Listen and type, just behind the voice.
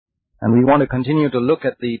And we want to continue to look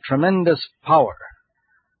at the tremendous power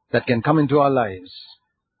that can come into our lives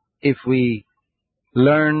if we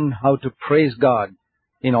learn how to praise God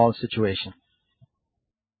in all situations.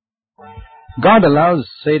 God allows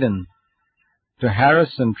Satan to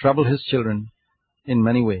harass and trouble His children in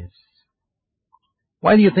many ways.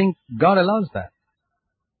 Why do you think God allows that?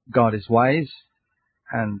 God is wise,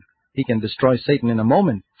 and He can destroy Satan in a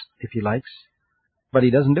moment if He likes, but He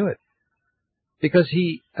doesn't do it, because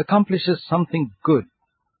He accomplishes something good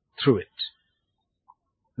through it.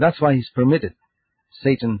 That's why He's permitted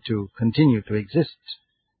Satan to continue to exist.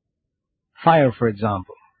 Fire, for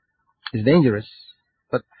example, is dangerous,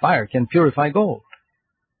 but fire can purify gold.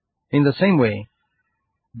 In the same way,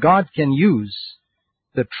 God can use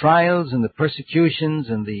the trials and the persecutions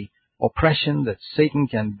and the oppression that Satan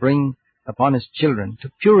can bring upon His children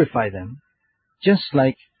to purify them, just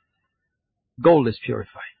like gold is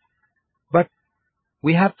purified. But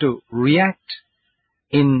we have to react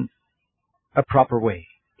in a proper way,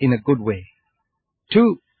 in a good way,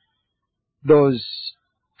 to those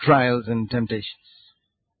trials and temptations.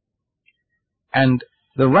 And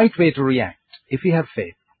the right way to react, if we have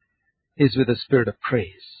faith, is with a spirit of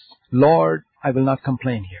praise. Lord, I will not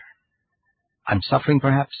complain here. I'm suffering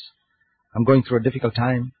perhaps. I'm going through a difficult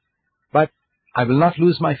time. But I will not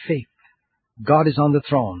lose my faith. God is on the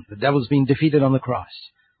throne. The devil's been defeated on the cross.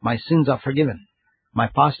 My sins are forgiven. My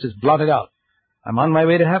past is blotted out. I'm on my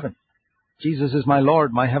way to heaven. Jesus is my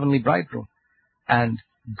Lord, my heavenly bridegroom. And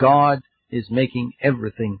God is making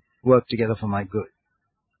everything work together for my good.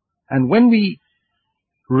 And when we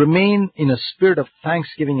remain in a spirit of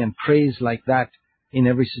thanksgiving and praise like that in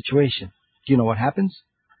every situation, do you know what happens?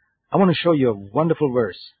 I want to show you a wonderful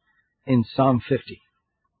verse in Psalm 50.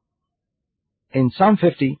 In Psalm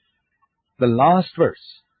 50, the last verse,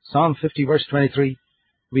 Psalm 50 verse 23,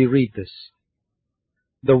 we read this.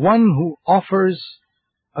 The one who offers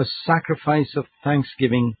a sacrifice of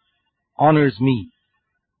thanksgiving honors me,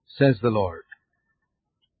 says the Lord,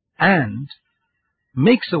 and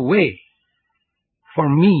makes a way for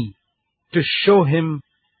me to show him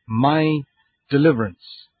my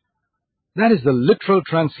deliverance. That is the literal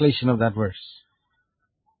translation of that verse.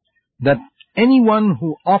 That anyone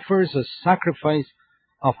who offers a sacrifice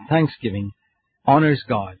of thanksgiving honors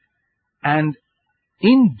God. And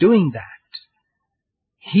in doing that,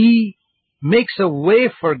 he makes a way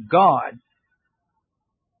for God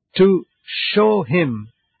to show him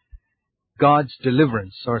God's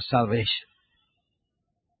deliverance or salvation.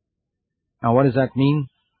 Now, what does that mean?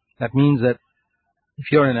 That means that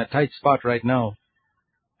if you're in a tight spot right now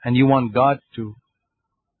and you want God to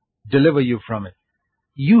deliver you from it,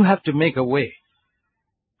 you have to make a way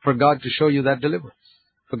for God to show you that deliverance,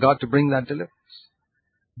 for God to bring that deliverance.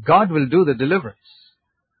 God will do the deliverance,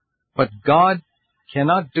 but God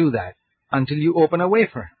cannot do that until you open a way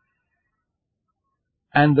for Him.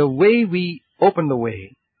 And the way we open the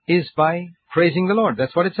way is by praising the Lord.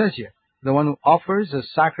 That's what it says here. The one who offers a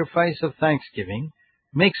sacrifice of thanksgiving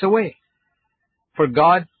makes a way for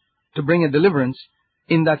God to bring a deliverance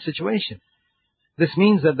in that situation. This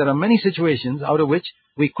means that there are many situations out of which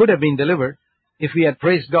we could have been delivered if we had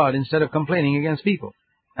praised God instead of complaining against people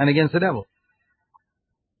and against the devil.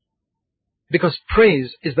 Because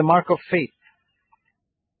praise is the mark of faith.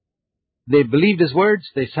 They believed His words,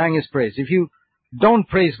 they sang His praise. If you don't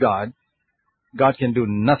praise God, God can do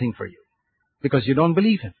nothing for you because you don't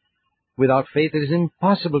believe Him. Without faith, it is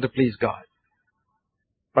impossible to please God.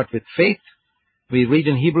 But with faith, we read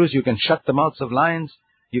in Hebrews, you can shut the mouths of lions,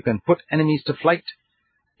 you can put enemies to flight,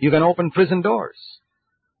 you can open prison doors.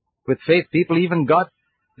 With faith, people even got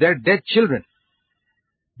their dead children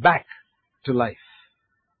back to life.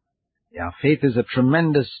 Yeah, faith is a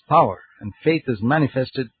tremendous power, and faith is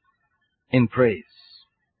manifested in praise.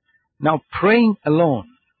 Now, praying alone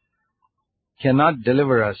cannot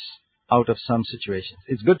deliver us out of some situations.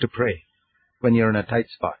 It's good to pray when you're in a tight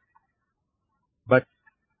spot. But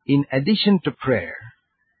in addition to prayer,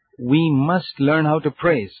 we must learn how to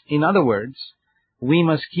praise. In other words, we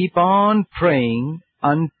must keep on praying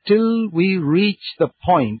until we reach the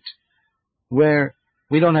point where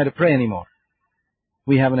we don't have to pray anymore.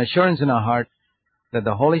 We have an assurance in our heart that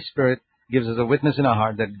the Holy Spirit gives us a witness in our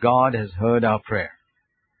heart that God has heard our prayer.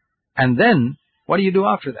 And then, what do you do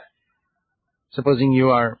after that? Supposing you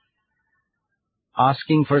are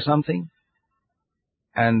asking for something,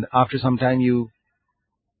 and after some time you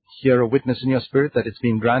hear a witness in your spirit that it's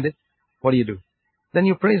been granted, what do? Then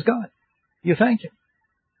you praise God. You thank Him.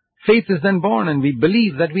 Faith is then born, and we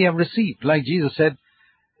believe that we have received. Like Jesus said,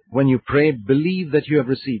 when you pray, believe that you have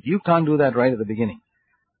received. You can't do that right at the beginning.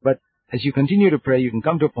 But as you continue to pray, you can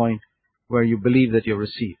come to a point where you believe that you've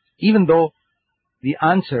received. even though the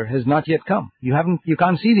answer has not yet come. You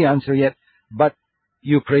can't see the answer yet, but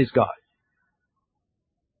you praise God.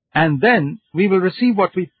 And then we will receive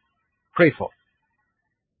what we pray for.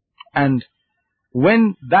 And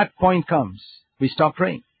when that point comes, we stop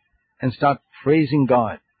praying and start praising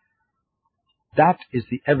God. That is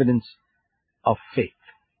the evidence of faith.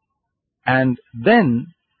 And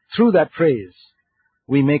then, through that praise,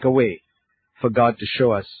 we make a way for God to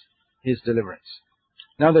show us His deliverance.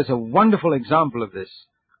 Now, there's a wonderful example of this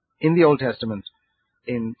in the Old Testament,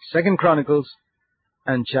 in 2 Chronicles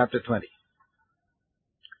and chapter 20.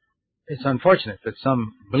 It's unfortunate that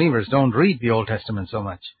some believers don't read the Old Testament so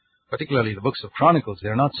much, particularly the books of Chronicles.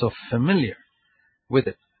 They're not so familiar with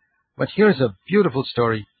it. But here's a beautiful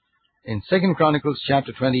story in 2 Chronicles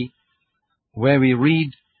chapter 20, where we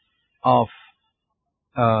read of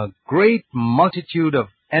a great multitude of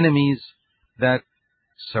enemies that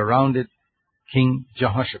surrounded King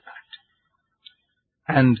Jehoshaphat.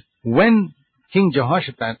 And when King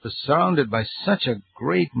Jehoshaphat was surrounded by such a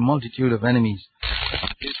great multitude of enemies,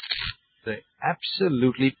 it's the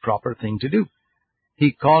absolutely proper thing to do.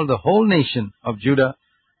 He called the whole nation of Judah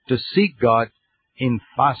to seek God in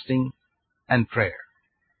fasting and prayer.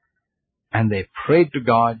 And they prayed to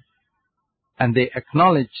God, and they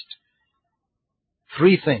acknowledged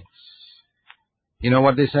three things. You know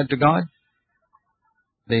what they said to God?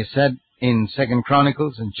 They said in 2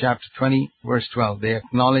 Chronicles in chapter 20, verse 12, they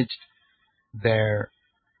acknowledged their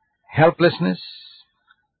helplessness,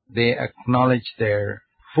 they acknowledged their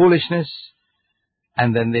foolishness,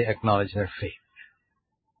 and then they acknowledged their faith.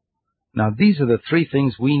 Now, these are the three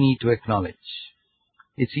things we need to acknowledge.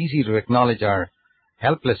 It's easy to acknowledge our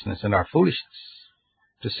helplessness and our foolishness,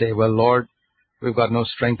 to say, well, Lord, we've got no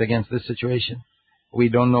strength against this situation. We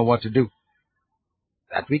don't know what to do.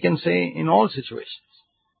 That we can say in all situations.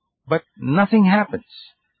 But nothing happens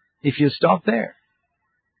if you stop there.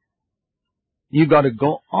 You got to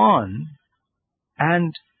go on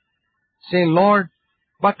and say, Lord,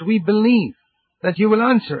 but we believe that you will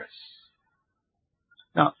answer us.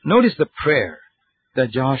 Now, notice the prayer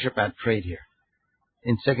that Jehoshaphat prayed here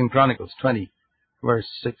in 2 Chronicles 20, verse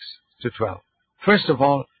 6 to 12. First of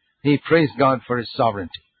all, he praised God for His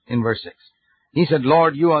sovereignty in verse 6. He said,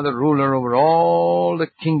 Lord, you are the ruler over all the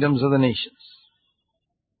kingdoms of the nations.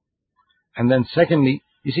 And then secondly,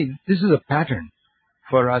 you see, this is a pattern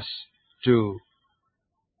for us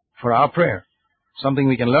for our prayer, something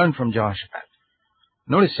we can learn from Jehoshaphat.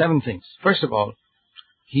 Notice 7 things. First of all,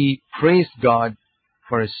 he praised God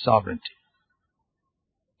for His sovereignty.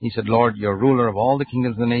 He said, Lord, you're ruler of all the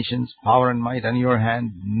kingdoms of the nations, power and might in your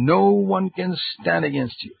hand. No one can stand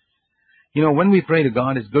against you. You know, when we pray to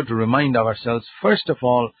God, it's good to remind ourselves, first of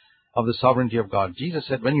all, of the sovereignty of God. Jesus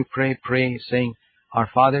said, when you pray, pray saying, Our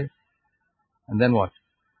Father, and then what?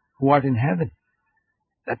 Who art in heaven.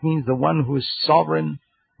 That means the one who is sovereign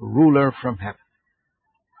ruler from heaven.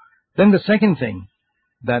 Then the second thing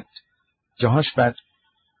that Jehoshaphat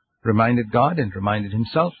reminded God and reminded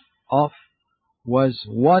himself of was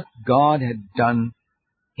what God had done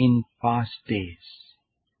in past days.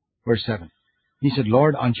 Verse 7. He said,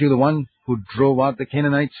 Lord, aren't you the one who drove out the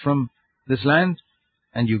Canaanites from this land,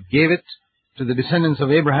 and you gave it to the descendants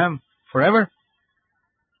of Abraham forever?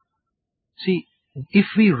 See, if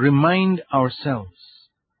we remind ourselves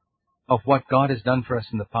of what God has done for us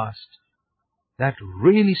in the past, that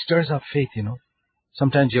really stirs up faith, you know.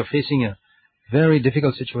 Sometimes you're facing a very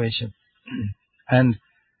difficult situation, and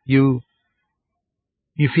you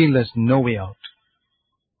feel there's no way out.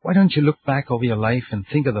 Why don't you look back over your life and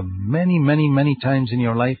think of the many, many, many times in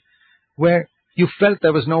your life where you felt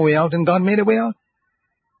there was no way out and God made a way out?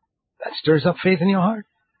 That stirs up faith in your heart.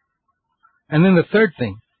 And then the third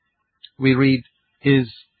thing we read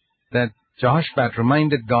is that Jehoshaphat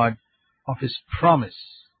reminded God of His promise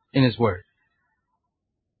in His word.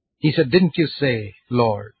 He said, didn't you say,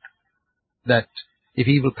 Lord, that if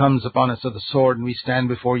evil comes upon us of the sword and we stand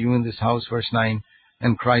before you in this house, verse 9,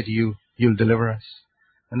 and cry to you, you'll deliver us?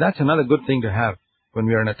 And that's another good thing to have when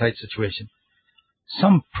we are in a tight situation.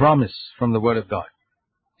 Some promise from the Word of God.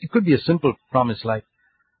 It could be a simple promise like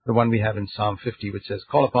the one we have in Psalm 50, which says,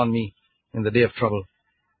 call upon me in the day of trouble,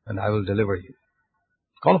 and I will deliver you.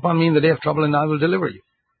 Call upon me in the day of trouble, and I will deliver you.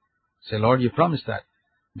 Say, Lord, you promised that.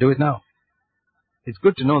 Do it now. It's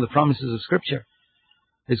good to know the promises of Scripture.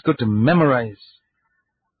 It's good to memorize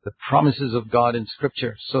the promises of God in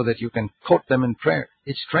Scripture so that you can quote them in prayer.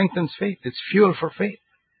 It strengthens faith. It's fuel for faith.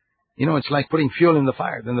 You know, it's like putting fuel in the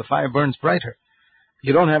fire. Then the fire burns brighter. If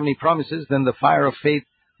you don't have any promises, then the fire of faith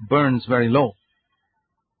burns very low.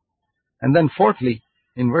 And then fourthly,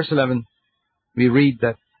 in verse 11, we read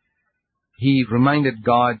that he reminded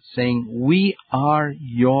God, saying, we are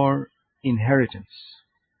your inheritance.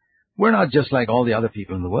 We're not just like all the other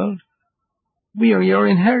people in the world. We are your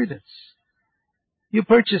inheritance. You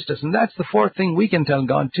purchased us, and that's the fourth thing we can tell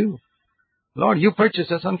God too. Lord, you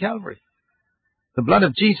purchased us on Calvary. The blood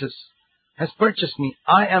of Jesus has purchased me.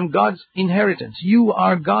 I am God's inheritance. You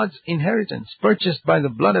are God's inheritance, purchased by the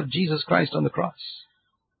blood of Jesus Christ on the cross.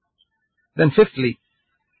 Then fifthly,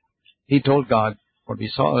 he told God what we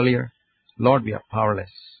saw earlier. Lord, we are powerless.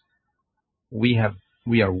 We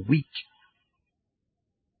are weak.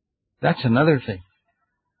 That's another thing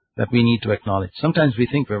that we need to acknowledge. Sometimes we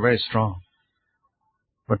think we're very strong,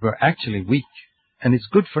 but we're actually weak. And it's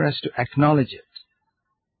good for us to acknowledge it.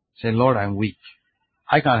 Say, Lord, I'm weak.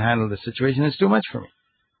 I can't handle this situation. It's too much for me.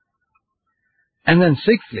 And then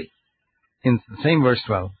sixthly, in the same verse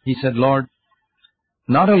 12, he said, Lord,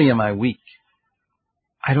 not only am I weak,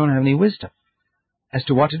 I don't have any wisdom as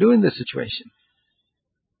to what to do in this situation.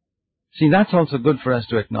 See, that's also good for us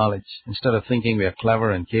to acknowledge, instead of thinking we are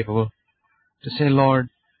clever and capable, to say, Lord,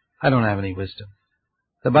 I don't have any wisdom.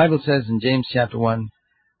 The Bible says in James chapter 1,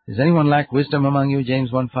 does anyone lack wisdom among you?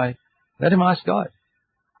 James 1:5. Let him ask God.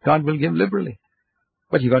 God will give liberally.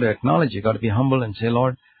 But you've got to acknowledge, you've got to be humble and say,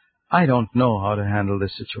 Lord, I don't know how to handle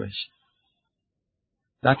this situation.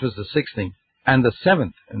 That was the sixth thing. And the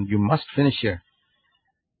seventh, and you must finish here.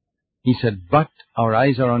 He said, but our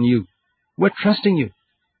eyes are on you. We're trusting you.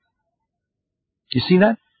 You see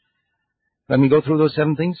that? Let me go through those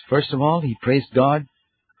 7 things. First of all, he praised God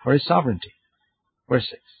for his sovereignty. Verse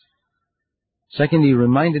 6. Second, he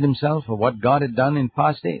reminded himself of what God had done in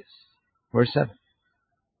past days. Verse 7.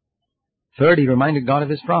 Third, he reminded God of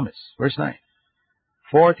his promise. Verse 9.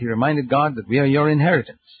 Fourth, he reminded God that we are your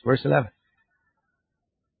inheritance. Verse 11.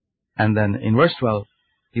 And then in verse 12,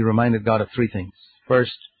 he reminded God of 3 things.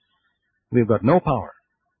 First, we've got no power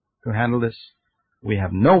to handle this. We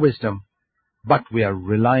have no wisdom, but we are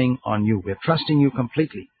relying on you. We're trusting you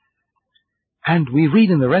completely. And we read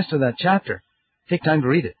in the rest of that chapter, take time to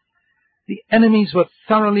read it, the enemies were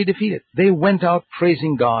thoroughly defeated. They went out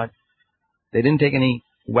praising God. They didn't take any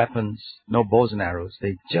weapons, no bows and arrows.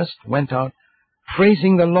 They just went out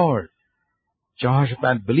praising the Lord.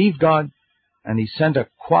 Jehoshaphat believed God, and he sent a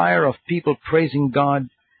choir of people praising God.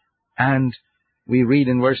 And we read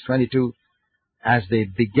in verse 22, as they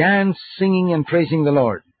began singing and praising the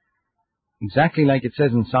Lord, exactly like it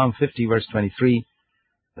says in Psalm 50, verse 23,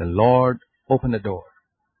 the Lord opened a door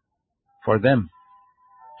for them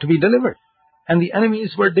to be delivered. And the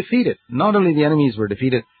enemies were defeated. Not only the enemies were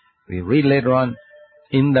defeated, we read later on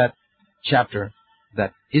in that chapter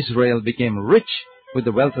that Israel became rich with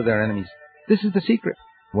the wealth of their enemies. This is the secret.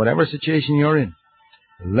 Whatever situation you're in,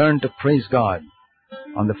 learn to praise God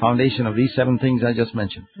on the foundation of these 7 things I just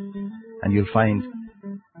mentioned. And you'll find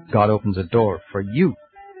God opens a door for you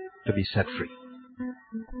to be set free.